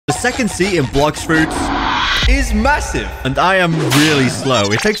The second seat in Blox Fruits is massive, and I am really slow.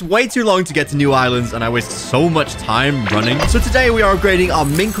 It takes way too long to get to new islands, and I waste so much time running. So today we are upgrading our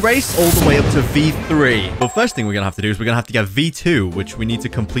MINK race all the way up to V3. But first thing we're gonna have to do is we're gonna have to get V2, which we need to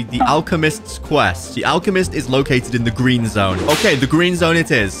complete the Alchemist's quest. The Alchemist is located in the green zone. Okay, the green zone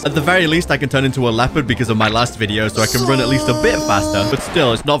it is. At the very least, I can turn into a leopard because of my last video, so I can run at least a bit faster. But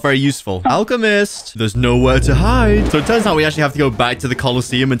still, it's not very useful. Alchemist, there's nowhere to hide. So it turns out we actually have to go back to the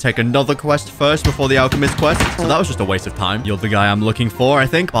Colosseum and take another quest first before the Alchemist quest. So that was just a waste of time. You're the guy I'm looking for, I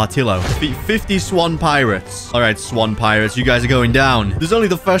think. Bartillo. Defeat 50 swan pirates. All right, swan pirates, you guys are going down. There's only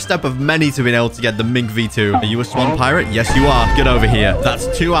the first step of many to being able to get the MINK V2. Are you a swan pirate? Yes, you are. Get over here. That's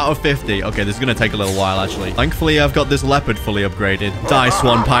 2 out of 50. Okay, this is going to take a little while, actually. Thankfully, I've got this leopard fully upgraded. Die,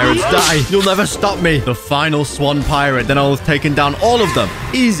 swan pirates, die. You'll never stop me. The final swan pirate. Then I'll have taken down all of them.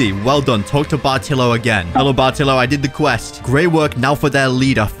 Easy. Well done. Talk to Bartillo again. Hello, Bartillo. I did the quest. Great work. Now for their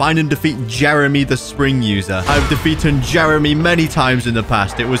leader. Find and defeat Jeremy, the spring user. I've defeated Jeremy many times in the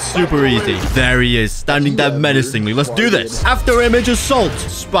past. It was super easy. There he is, standing there menacingly. Let's do this. After image assault.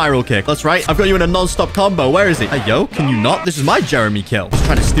 Spiral kick. That's right. I've got you in a non-stop combo. Where is he? Hey, yo, can you not? This is my Jeremy kill. He's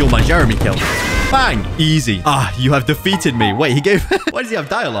trying to steal my Jeremy kill. Bang! Easy. Ah, you have defeated me. Wait, he gave... Why does he have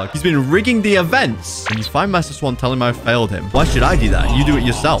dialogue? He's been rigging the events. And you find Master Swan telling me I failed him. Why should I do that? You do it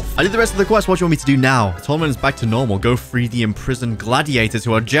yourself. I did the rest of the quest. What do you want me to do now? The tournament is back to normal. Go free the imprisoned gladiators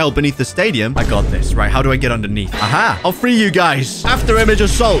who are jailed beneath the stadium. I got this. Right, how do I get underneath? Aha! I'll free you guys. After image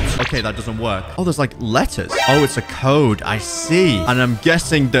assault. Okay, that doesn't work. Oh, there's like letters. Oh, it's a code. I see. And I'm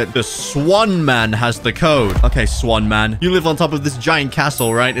guessing that the Swan Man has the code. Okay, Swan Man. You live on top of this giant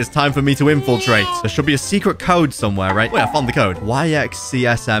castle, right? It's time for me to infiltrate. There should be a secret code somewhere, right? Wait, I found the code.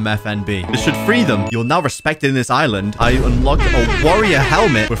 YXCSMFNB. This should free them. You're now respected in this island. I unlocked a warrior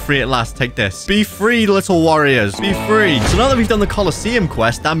helmet. We're free at last. Take this. Be free, little warriors. Be free. So now that we've done the Colosseum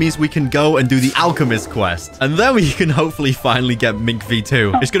quest, that means we can go and do the Alchemist quest. And then we can hopefully finally get MINK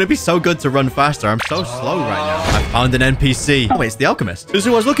V2. It's going to be so good to run faster. I'm so slow right now. I found an NPC. Oh, wait, it's the Alchemist. This is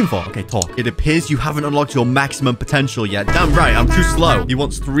who I was looking for. Okay, talk. It appears you haven't unlocked your maximum potential yet. Damn right, I'm too slow. He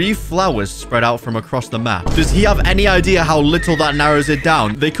wants 3 flowers spread out from across the map. Does he have any idea how little that narrows it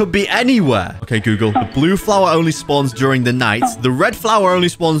down? They could be anywhere. Okay, Google. The blue flower only spawns during the night. The red flower only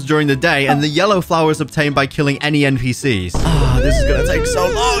spawns during the day. And the yellow flower is obtained by killing any NPCs. Ah, this is going to take so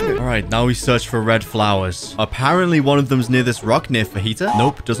long. All right, now we search for red flowers. Apparently, one of them's near this rock near Fajita.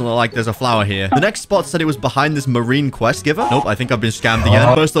 Nope, doesn't look like there's a flower here. The next spot said it was behind this marine quest giver. Nope, I think I've been scammed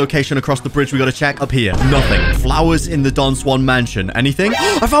again. First location across the bridge we got to check. Up here. Nothing. Flowers in the Don Swan mansion. Anything?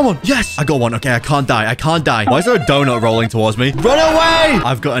 I found one. Yes. I got one. Okay, I can't die. I can't die. Why is there a donut rolling towards me? Run away!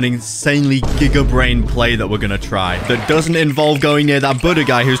 I've got an insanely giga brain play that we're gonna try that doesn't involve going near that Buddha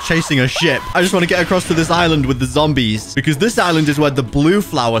guy who's chasing a ship. I just want to get across to this island with the zombies because this island is where the blue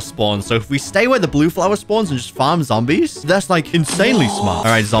flower spawns. So if we stay where the blue flower spawns and just farm zombies, that's like insanely smart.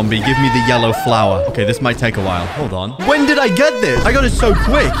 All right, zombie, give me the yellow flower. Okay, this might take a while. Hold on. When did I get this? I got it so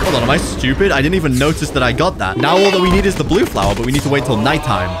quick. Hold on, am I stupid? I didn't even notice that I got that. Now all that we need is the blue flower, but we need to wait till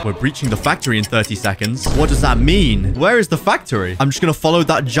nighttime. We're breaching the factory in 30 seconds. What does that mean? Where is the factory? I'm just gonna follow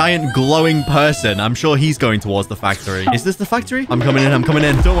that giant glowing person. I'm sure he's going towards the factory. Is this the factory? I'm coming in. I'm coming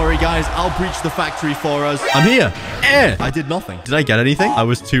in. Don't worry, guys. I'll breach the factory for us. I'm here. I did nothing. Did I get anything? I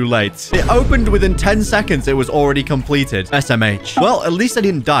was too late. It opened within 10 seconds. It was already completed. SMH. Well, at least I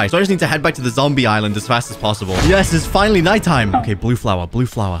didn't die. So I just need to head back to the zombie island as fast as possible. Yes, it's finally nighttime. Okay, blue flower. Blue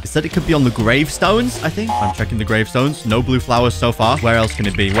flower. It said it could be on the gravestones, I think. I'm checking the gravestones. No blue flowers so far. Where else can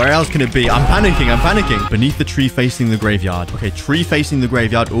it be? Where else can it be? I'm panicking. I'm panicking. Beneath the tree facing the graveyard. Okay, tree facing the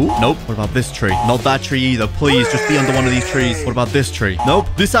graveyard. Ooh, nope. What about this tree? Not that tree either. Please, just be under one of these trees. What about this tree? Nope.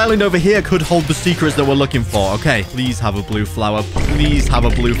 This island over here could hold the secrets that we're looking for. Okay, please have a blue flower. Please have a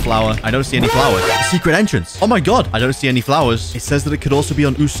blue flower. I don't see any flowers. A secret entrance. Oh my god. I don't see any flowers. It says that it could also be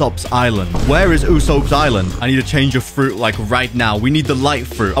on Usopp's island. Where is Usopp's island? I need a change of fruit like right now. We need the light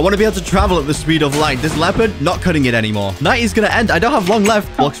fruit. I want to be able to travel at the speed of light. This leopard, not cutting it anymore. Night is going to end. I don't have long left.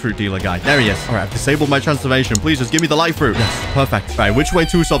 Blox fruit dealer guy. There he is. All right, I've disabled my transformation. Please just give me the light fruit. Yes, perfect. Right, which way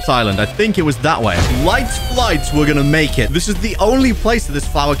to Usopp's island? I think it was that way. Light flights, we're going to make it. This is the only place that this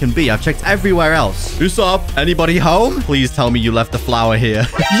flower can be. I've checked everywhere else. Usopp, anybody home? Please tell me you left the flower here.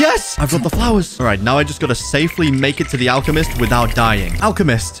 Yes, I've got the flowers. All right, now I just got to safely make it to the Alchemist without dying.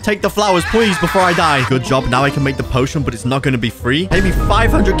 Alchemist, take the flowers, please, before I die. Good job. Now I can make the potion, but it's not going to be free. Pay me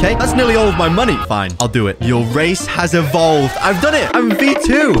 500k. That's nearly all of my money. Fine, I'll do it. Your race has evolved. I've done it. I'm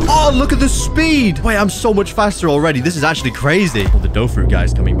V2. Oh, look at the speed. Wait, I'm so much faster already. This is actually crazy. Oh, the dough fruit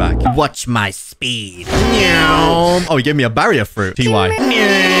guy's coming back. Watch my speed. Oh, he gave me a barrier fruit. TY.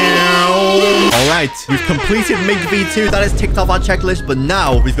 All right, we've completed Mink V2. That is ticked off our checklist, but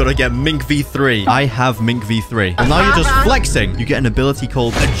now we've got to get Mink V3. I have Mink V3. And now you're just flexing. You get an ability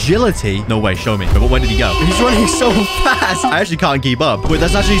called Agility. No way, show me. But where did he go? He's running so fast. I actually can't keep up. Wait,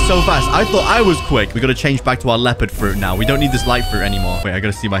 that's actually so fast. I thought I was quick. We got to change back to our leopard fruit now. We don't need this light fruit anymore. Wait, I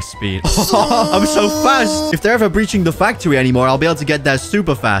got to see my speed. I'm so fast. If they're ever breaching the factory anymore, I'll be able to get there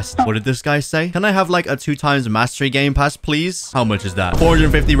super fast. What did this guy say? Can I have like a 2x mastery game pass, please? How much is that?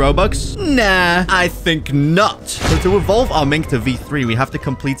 450 Robux? Nah, I think not. So to evolve our Mink to V3, we have to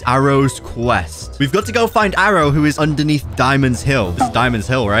complete Arrow's quest. We've got to go find Arrow, who is underneath Diamond's Hill. This is Diamond's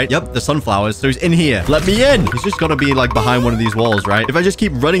Hill, right? Yep, the sunflowers. So he's in here. Let me in. He's just got to be like behind one of these walls, right? If I just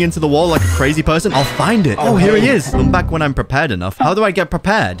keep running into the wall like a crazy person, I'll find it. Oh, here he is. Come back when I'm prepared enough. How do I get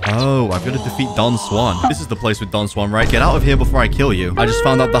prepared? Oh, I've got to defeat Don Swan. This is the place with Don Swan, right? Get out of here before I kill you. I just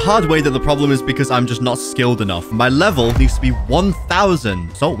found out the hard way that the problem is because I'm just not skilled enough. My level needs to be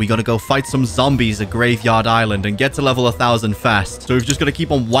 1,000. So we got to go fight some zombies at Graveyard Island and get to level 1,000 fast. So we've just got to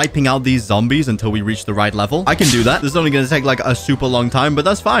keep on wiping out these zombies until we reach the right level. I can do that. This is only going to take like a super long time, but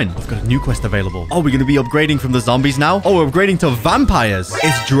that's fine. I've got a new quest available. Oh, we're going to be upgrading from the zombies now? Oh, we're upgrading to vampires.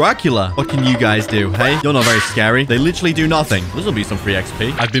 It's Dracula. What can you guys do? Hey, you're not very scary. They literally do nothing. This will be some free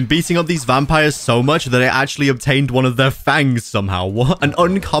XP. I've been beating up these vampires so much that I actually obtained one of their fangs somehow. What? An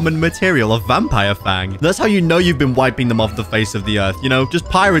uncommon material, a vampire fang. That's how you know you've been wiping them off the face of the earth. You know, just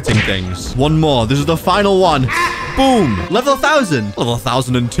pirating things. One more. This is the final one. Boom. Level 1,000. Level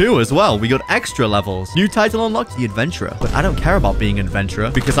 1,002 as well. We got extra levels. New title unlocked, the Adventurer. But I don't care about being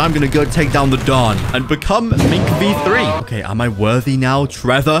Adventurer because I'm going to go take down the Dawn and become Mink V3. Okay, am I worthy now,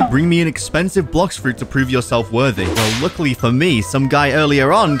 Trevor? Bring me an expensive Blox fruit to prove yourself worthy. Well, luckily for me, some guy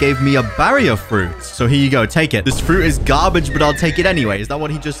earlier on gave me a barrier fruit. So here you go. Take it. This fruit is garbage, but I'll take it anyway. Is that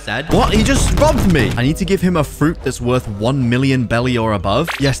what he just said? What? He just robbed me. I need to give him a fruit that's worth 1 million belly or above.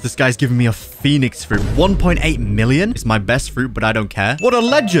 Yes, this guy's giving me a Phoenix fruit. 1.8 million? It's my best fruit, but I don't care. What a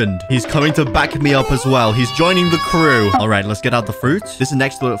legend. He's coming to back me up as well. He's joining the crew. All right, let's get out the fruit. This is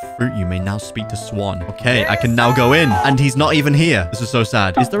next to fruit. You may now speak to Swan. Okay, I can now go in. And he's not even here. This is so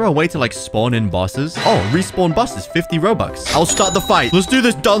sad. Is there a way to like spawn in bosses? Oh, respawn bosses. 50 Robux. I'll start the fight. Let's do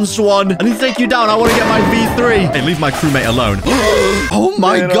this, Don Swan. I need to take you down. I want to get my V3. Hey, leave my crewmate alone. Oh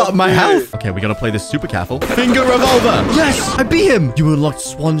my god, my health. Okay, we gotta play this super careful. Finger revolver. Yes, I beat him. You unlocked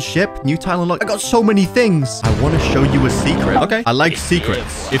Swan's ship. New tile unlocked. I got so many things. I want to show you a secret. Okay, I like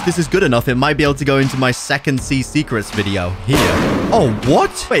secrets. If this is good enough, it might be able to go into my second See Secrets video here. Oh,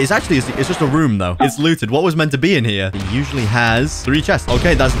 what? Wait, it's just a room though. It's looted. What was meant to be in here? It usually has 3 chests.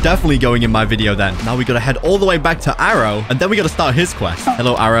 Okay, that's definitely going in my video then. Now we gotta head all the way back to Arrow, and then we gotta start his quest.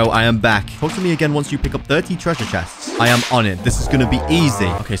 Hello, Arrow. I am back. Talk to me again once you pick up 30 treasure chests. I am on it. This is gonna be easy.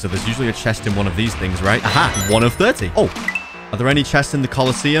 Okay, so there's usually a chest in one of these things, right? Aha, 1 of 30. Oh. Are there any chests in the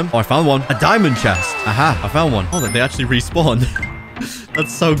Colosseum? Oh, I found one. A diamond chest. Aha, I found one. Oh, they actually respawned.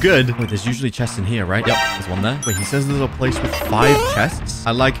 That's so good. Wait, there's usually chests in here, right? Yep, there's one there. Wait, he says there's a place with 5 chests.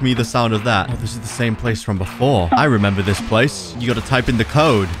 I like me the sound of that. Oh, this is the same place from before. I remember this place. You got to type in the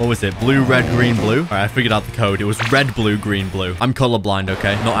code. What was it? Blue, red, green, blue? All right, I figured out the code. It was red, blue, green, blue. I'm colorblind,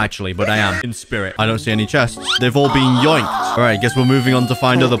 okay? Not actually, but I am. In spirit. I don't see any chests. They've all been yoinked. All right, guess we're moving on to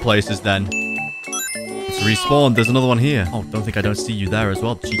find other places then. Respawned. There's another one here. Oh, I don't see you there as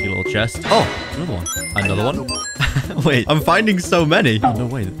well. Cheeky little chest. Oh, another one. Another one. Wait, I'm finding so many. Oh, no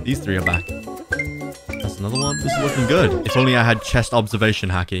way. These 3 are back. That's another one. This is looking good. If only I had chest observation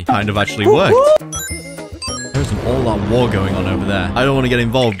hacky. Kind of actually worked. There's an all-out war going on over there. I don't want to get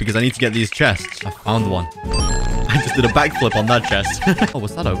involved because I need to get these chests. I found one. I just did a backflip on that chest. Oh,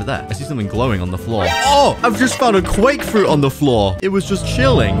 what's that over there? I see something glowing on the floor. Oh, I've just found a quake fruit on the floor. It was just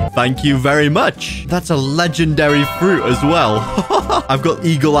chilling. Thank you very much. That's a legendary fruit as well. I've got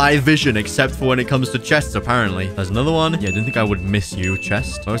eagle eye vision, except for when it comes to chests, apparently. There's another one. Yeah, I didn't think I would miss you,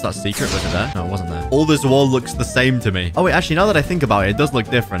 chest. Oh, is that secret? Was it there? No, it wasn't there. All this wall looks the same to me. Oh, wait, actually, now that I think about it, it does look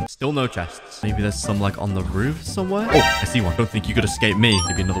different. Still no chests. Maybe there's some, like, on the roof somewhere? Oh, I see one. Don't think you could escape me.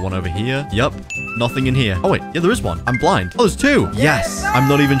 Maybe another one over here. Yep. Nothing in here. Oh, wait. Yeah, there is one. I'm blind. Oh, there's 2. Yes. I'm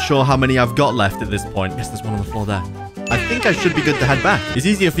not even sure how many I've got left at this point. Yes, there's one on the floor there. I think I should be good to head back. It's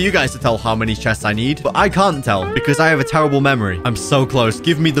easier for you guys to tell how many chests I need, but I can't tell because I have a terrible memory. I'm so close.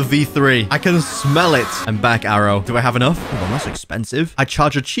 Give me the V3. I can smell it. I'm back, Arrow. Do I have enough? Oh, that's expensive. I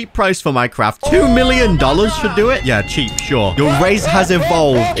charge a cheap price for my craft. $2 million should do it? Yeah, cheap, sure. Your race has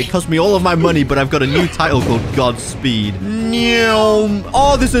evolved. It cost me all of my money, but I've got a new title called Godspeed.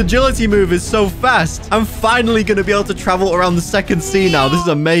 Oh, this agility move is so fast. I'm finally going to be able to travel around the second sea now. This is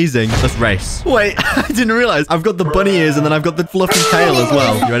amazing. Let's race. Wait, I didn't realize I've got the bunny ears, and then I've got the fluffy tail as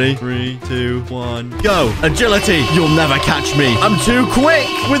well. You ready? 3, 2, 1, go. Agility. You'll never catch me. I'm too quick.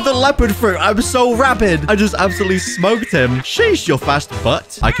 With the leopard fruit, I'm so rapid. I just absolutely smoked him. Sheesh, you're fast,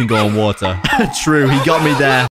 but I can go on water. True, he got me there.